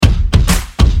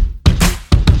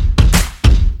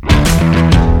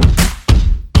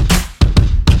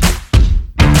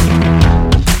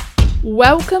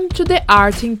Welcome to the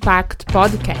Art Impact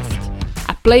Podcast,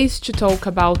 a place to talk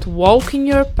about walking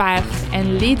your path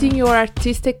and leading your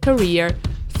artistic career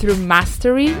through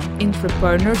mastery,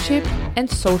 entrepreneurship, and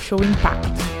social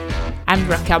impact. I'm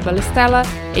Raquel Balestella,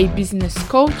 a business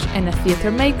coach and a theater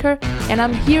maker, and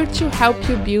I'm here to help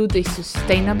you build a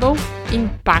sustainable,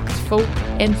 impactful,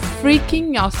 and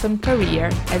freaking awesome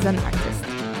career as an artist.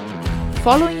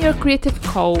 Following your creative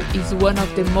call is one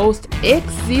of the most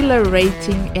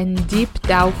exhilarating and deep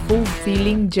down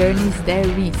fulfilling journeys there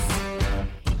is.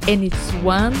 And it's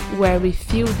one where we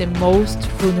feel the most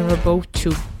vulnerable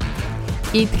too.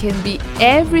 It can be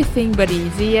everything but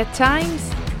easy at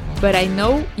times, but I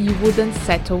know you wouldn't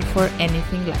settle for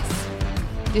anything less.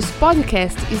 This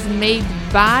podcast is made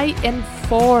by and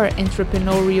for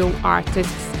entrepreneurial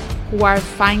artists who are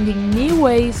finding new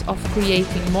ways of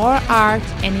creating more art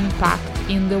and impact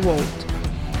in the world.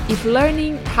 If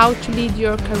learning how to lead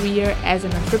your career as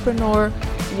an entrepreneur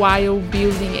while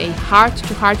building a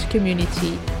heart-to-heart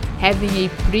community, having a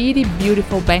pretty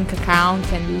beautiful bank account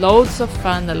and loads of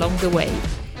fun along the way,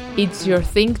 it's your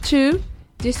thing too,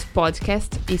 this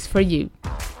podcast is for you.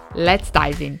 Let's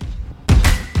dive in.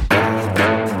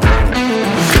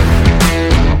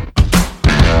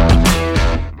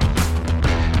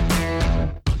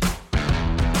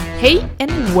 Hey,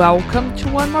 and welcome to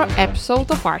one more episode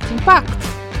of Art Impact.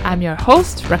 I'm your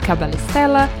host, Raquel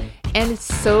Balestella, and it's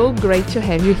so great to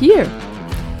have you here.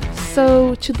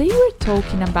 So today we're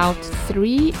talking about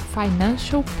 3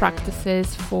 financial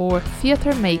practices for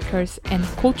theater makers and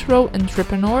cultural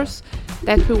entrepreneurs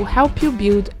that will help you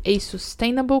build a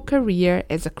sustainable career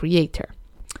as a creator.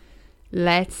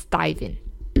 Let's dive in.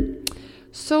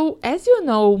 So, as you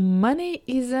know, money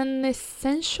is an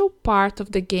essential part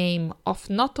of the game of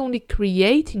not only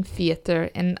creating theater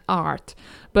and art,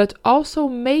 but also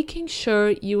making sure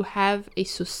you have a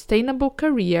sustainable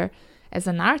career as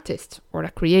an artist or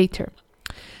a creator.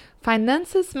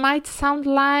 Finances might sound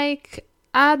like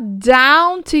a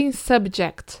daunting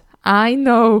subject, I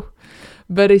know,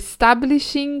 but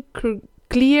establishing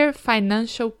clear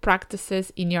financial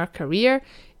practices in your career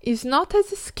is not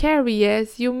as scary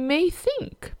as you may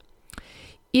think.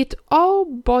 It all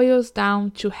boils down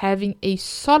to having a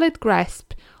solid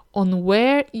grasp on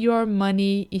where your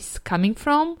money is coming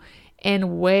from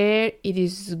and where it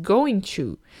is going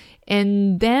to,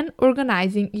 and then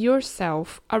organizing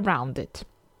yourself around it.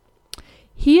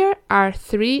 Here are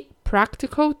 3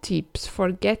 practical tips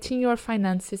for getting your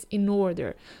finances in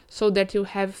order so that you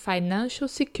have financial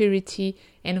security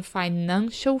and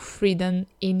financial freedom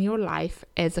in your life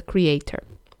as a creator.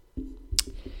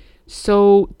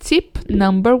 So, tip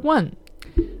number 1,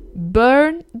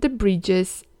 burn the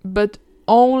bridges, but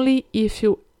only if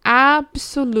you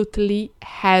absolutely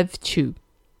have to.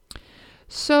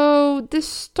 So, the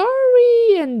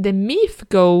story and the myth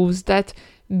goes that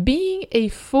being a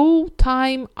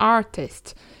full-time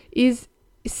artist is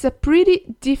a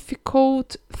pretty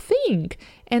difficult thing,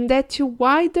 and that you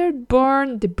either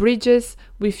burn the bridges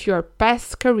with your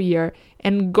past career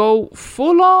and go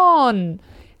full on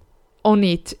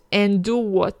it and do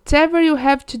whatever you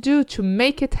have to do to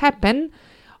make it happen,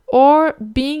 or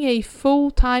being a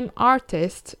full-time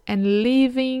artist and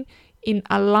living in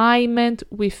alignment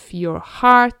with your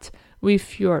heart,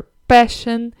 with your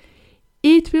passion,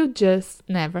 it will just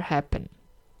never happen.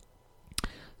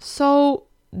 So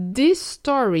this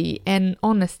story, and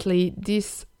honestly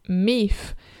this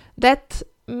myth, that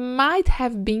might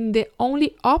have been the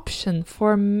only option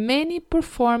for many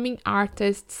performing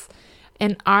artists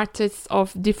and artists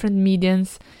of different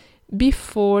mediums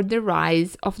before the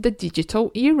rise of the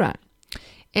digital era.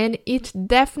 And it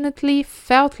definitely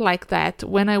felt like that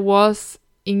when I was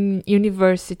in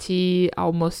university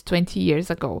almost 20 years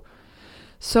ago.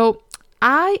 So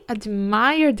I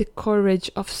admire the courage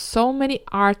of so many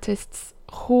artists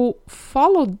who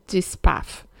followed this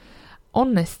path,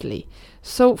 honestly.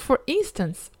 So, for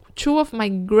instance, 2 of my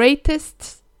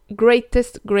greatest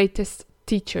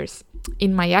teachers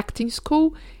in my acting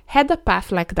school had a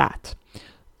path like that.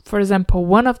 For example,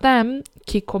 one of them,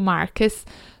 Kiko Marques,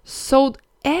 sold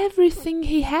everything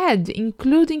he had,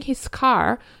 including his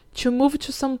car, to move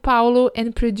to São Paulo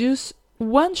and produce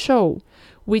one show,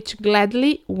 which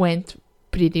gladly went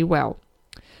pretty well.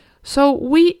 So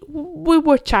we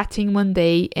were chatting one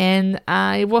day, and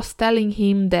I was telling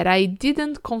him that I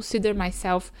didn't consider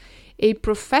myself a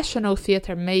professional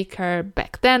theater maker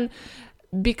back then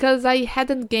because I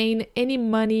hadn't gained any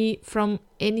money from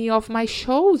any of my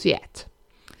shows yet.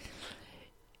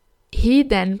 He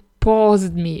then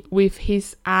paused me with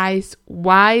his eyes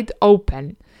wide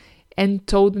open and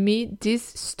told me this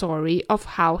story of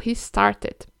how he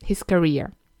started his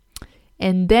career.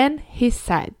 And then he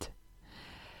said,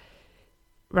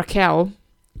 Raquel,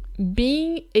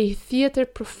 being a theater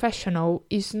professional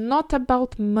is not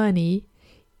about money,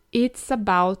 it's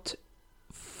about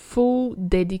full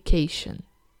dedication.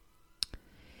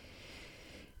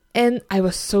 And I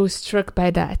was so struck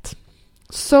by that.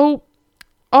 So,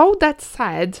 all that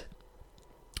said,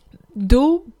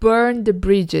 do burn the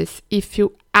bridges if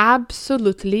you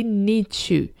absolutely need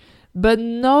to, but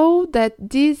know that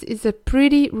this is a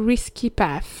pretty risky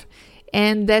path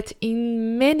and that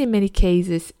in many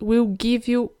cases will give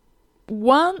you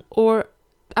one or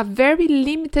a very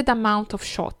limited amount of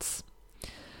shots.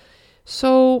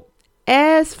 So,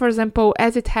 for example,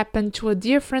 as it happened to a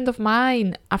dear friend of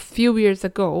mine a few years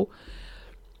ago,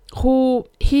 who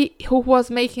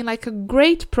was making like a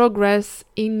great progress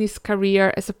in his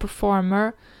career as a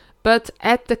performer, but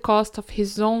at the cost of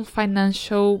his own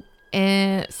financial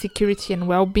security and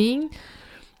well-being.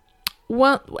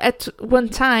 At one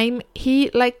time, he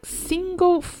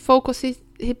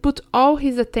put all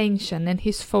his attention and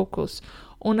his focus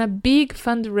on a big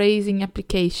fundraising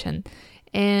application,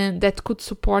 and that could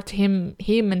support him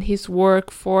and his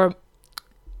work for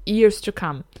years to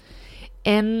come.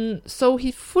 And so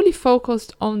he fully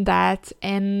focused on that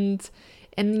and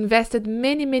invested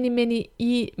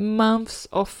many months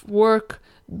of work,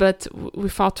 but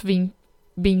without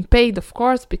being paid, of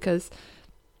course, because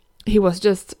he was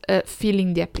just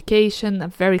filling the application, a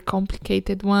very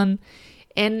complicated one.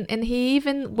 And he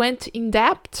even went in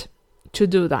debt to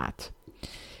do that.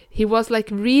 He was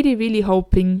really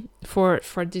hoping for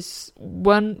this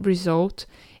one result.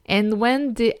 And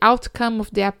when the outcome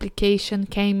of the application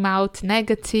came out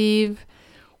negative,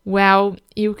 well,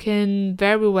 you can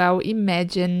very well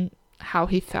imagine how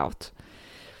he felt.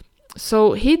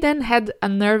 So he then had a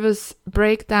nervous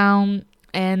breakdown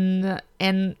and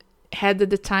had at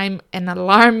the time an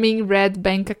alarming red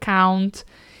bank account.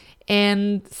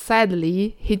 And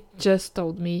sadly, he just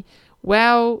told me,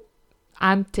 well,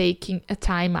 I'm taking a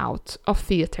time out of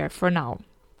theater for now.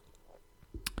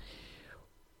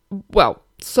 Well,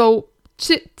 so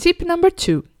tip number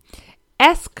 2,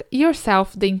 ask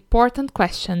yourself the important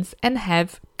questions and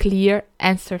have clear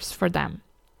answers for them.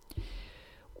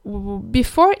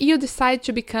 Before you decide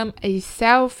to become a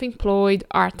self-employed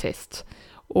artist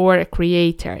or a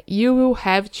creator, you will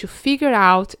have to figure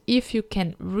out if you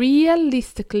can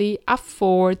realistically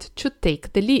afford to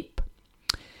take the leap.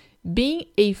 Being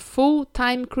a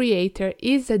full-time creator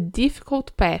is a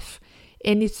difficult path,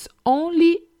 and it's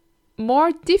only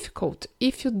more difficult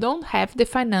if you don't have the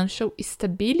financial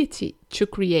stability to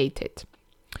create it.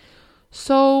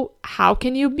 So, how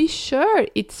can you be sure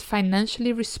it's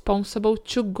financially responsible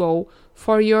to go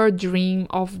for your dream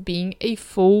of being a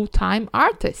full-time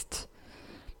artist?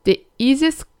 The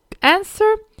easiest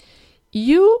answer?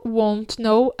 You won't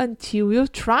know until you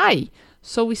try.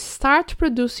 So start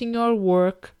producing your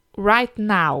work right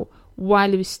now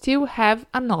while you still have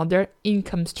another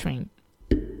income stream.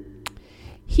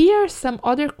 Here are some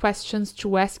other questions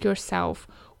to ask yourself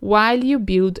while you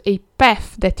build a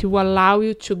path that will allow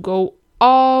you to go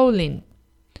all in.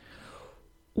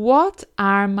 What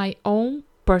are my own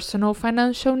personal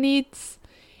financial needs?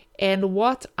 And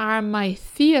what are my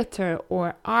theater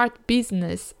or art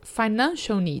business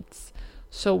financial needs?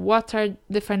 So what are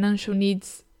the financial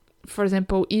needs, for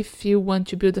example, if you want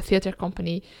to build a theater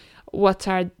company, what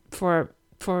are for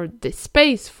the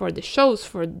space, for the shows,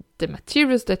 for the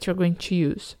materials that you're going to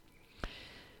use?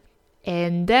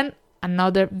 And then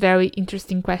another very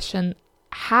interesting question,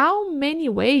 how many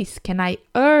ways can I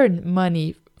earn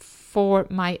money for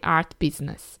my art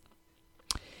business?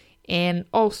 And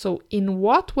also, in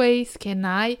what ways can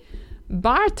I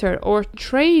barter or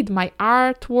trade my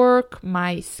artwork,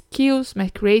 my skills, my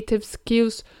creative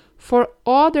skills for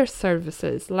other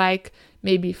services like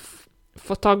maybe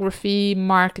photography,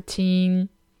 marketing?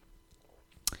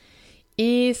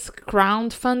 Is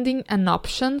crowdfunding an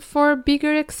option for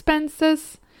bigger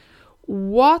expenses?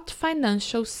 What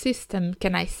financial system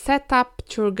can I set up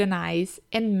to organize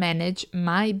and manage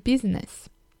my business?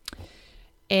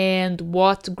 And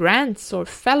what grants or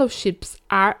fellowships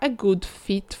are a good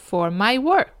fit for my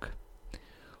work?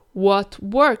 What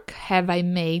work have I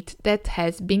made that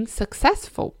has been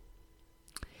successful?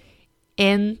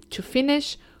 And to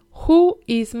finish, who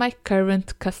is my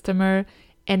current customer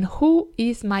and who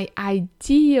is my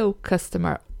ideal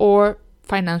customer or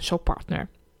financial partner?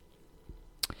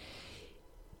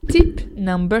 Tip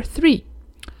number 3.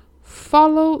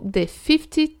 Follow the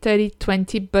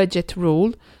 50-30-20 budget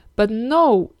rule, but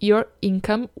know your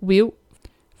income will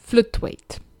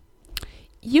fluctuate.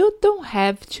 You don't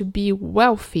have to be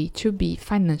wealthy to be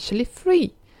financially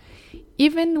free.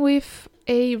 Even with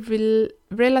a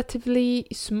relatively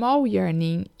small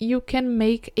earning, you can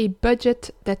make a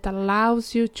budget that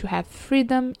allows you to have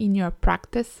freedom in your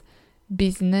practice,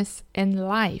 business, and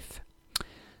life.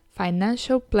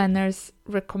 Financial planners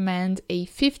recommend a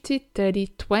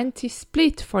 50-30-20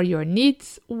 split for your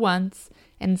needs, wants,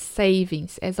 and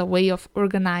savings as a way of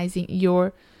organizing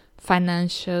your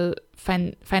finances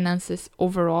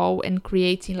overall and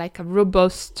creating like a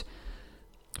robust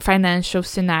financial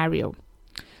scenario.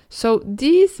 So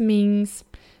this means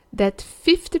that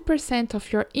 50%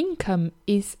 of your income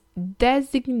is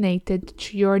designated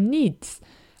to your needs,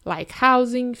 like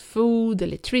housing, food,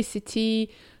 electricity,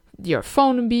 your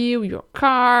phone bill, your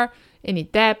car, any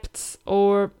debts,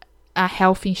 or a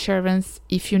health insurance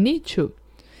if you need to.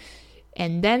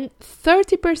 And then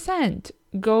 30%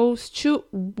 goes to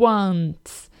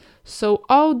wants. So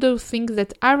all those things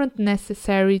that aren't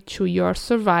necessary to your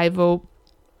survival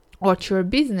or to your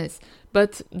business,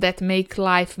 but that make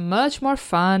life much more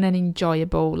fun and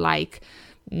enjoyable, like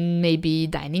maybe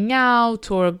dining out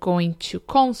or going to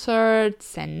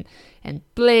concerts and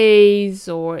plays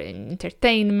or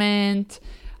entertainment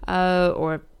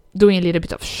or doing a little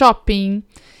bit of shopping.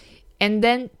 And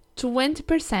then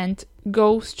 20%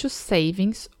 goes to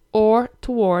savings or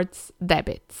towards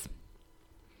debits.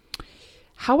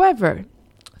 However,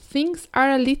 things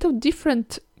are a little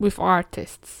different with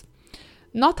artists.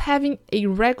 Not having a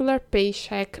regular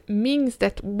paycheck means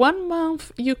that 1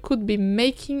 month you could be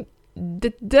making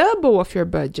the double of your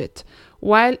budget,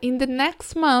 while in the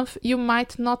next month you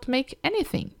might not make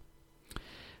anything.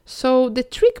 So the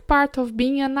trick part of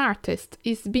being an artist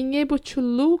is being able to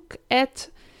look at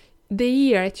the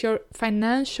year, at your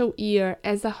financial year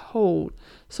as a whole,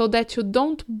 so that you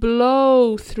don't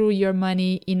blow through your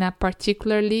money in a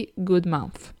particularly good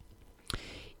month.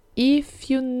 If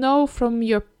you know from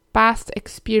your past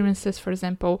experiences, for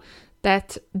example,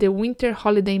 that the winter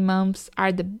holiday months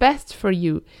are the best for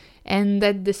you and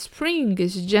that the spring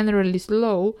is generally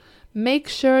slow, make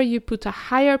sure you put a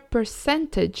higher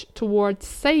percentage towards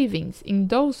savings in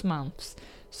those months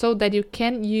so that you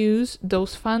can use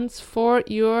those funds for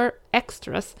your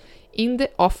extras in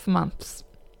the off months.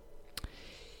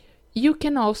 You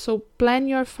can also plan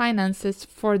your finances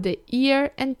for the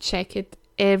year and check it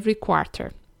every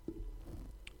quarter.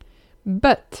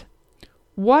 But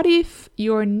what if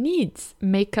your needs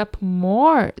make up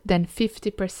more than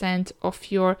 50%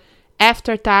 of your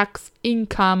after-tax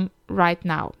income right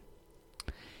now?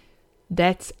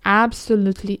 That's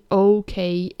absolutely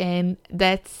okay, and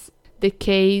that's the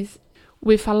case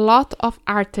with a lot of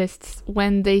artists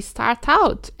when they start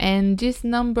out, and these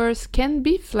numbers can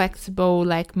be flexible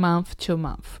like month to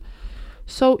month.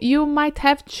 So you might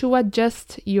have to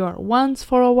adjust your wants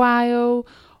for a while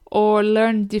or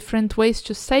learn different ways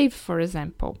to save, for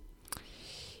example.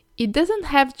 It doesn't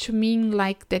have to mean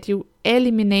like that you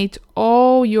eliminate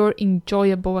all your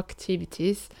enjoyable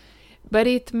activities, but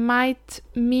it might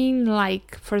mean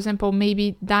like, for example,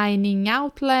 maybe dining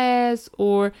out less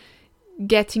or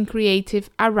getting creative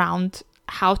around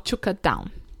how to cut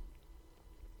down.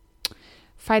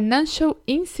 Financial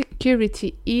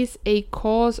insecurity is a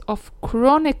cause of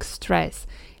chronic stress,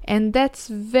 and that's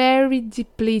very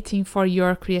depleting for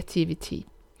your creativity,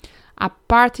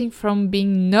 apart from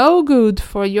being no good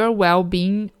for your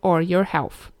well-being or your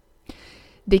health.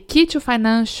 The key to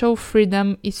financial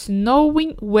freedom is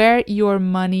knowing where your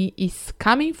money is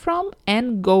coming from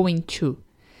and going to.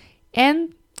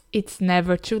 And it's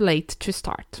never too late to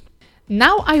start.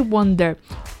 Now I wonder,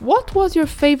 what was your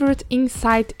favorite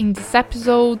insight in this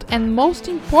episode, and most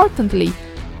importantly,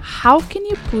 how can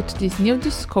you put this new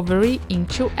discovery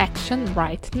into action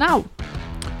right now?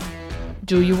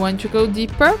 Do you want to go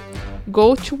deeper?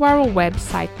 Go to our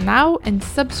website now and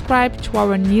subscribe to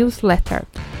our newsletter.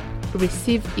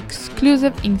 Receive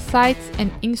exclusive insights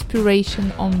and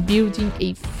inspiration on building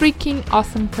a freaking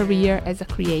awesome career as a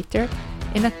creator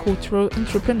and a cultural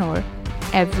entrepreneur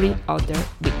every other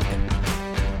week.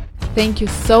 Thank you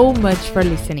so much for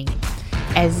listening.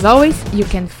 As always, you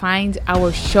can find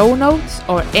our show notes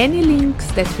or any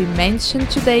links that we mentioned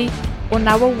today on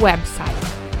our website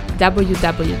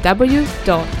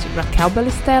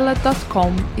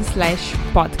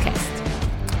www.raquelbalestella.com/podcast.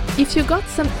 If you got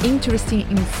some interesting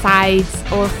insights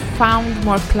or found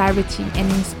more clarity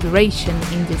and inspiration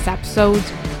in this episode,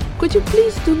 could you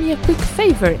please do me a quick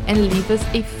favor and leave us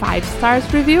a 5-star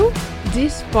review?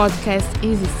 This podcast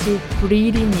is still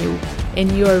pretty new,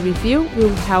 and your review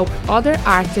will help other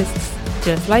artists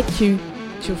just like you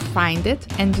to find it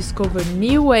and discover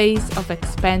new ways of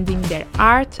expanding their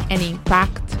art and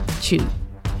impact too.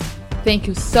 Thank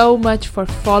you so much for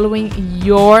following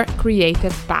your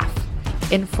creative path.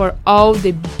 and for all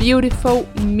the beautiful,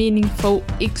 meaningful,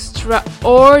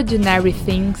 extraordinary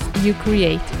things you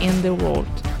create in the world,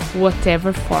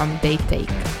 whatever form they take.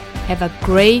 Have a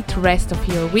great rest of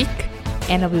your week,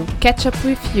 and I will catch up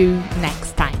with you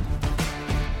next time.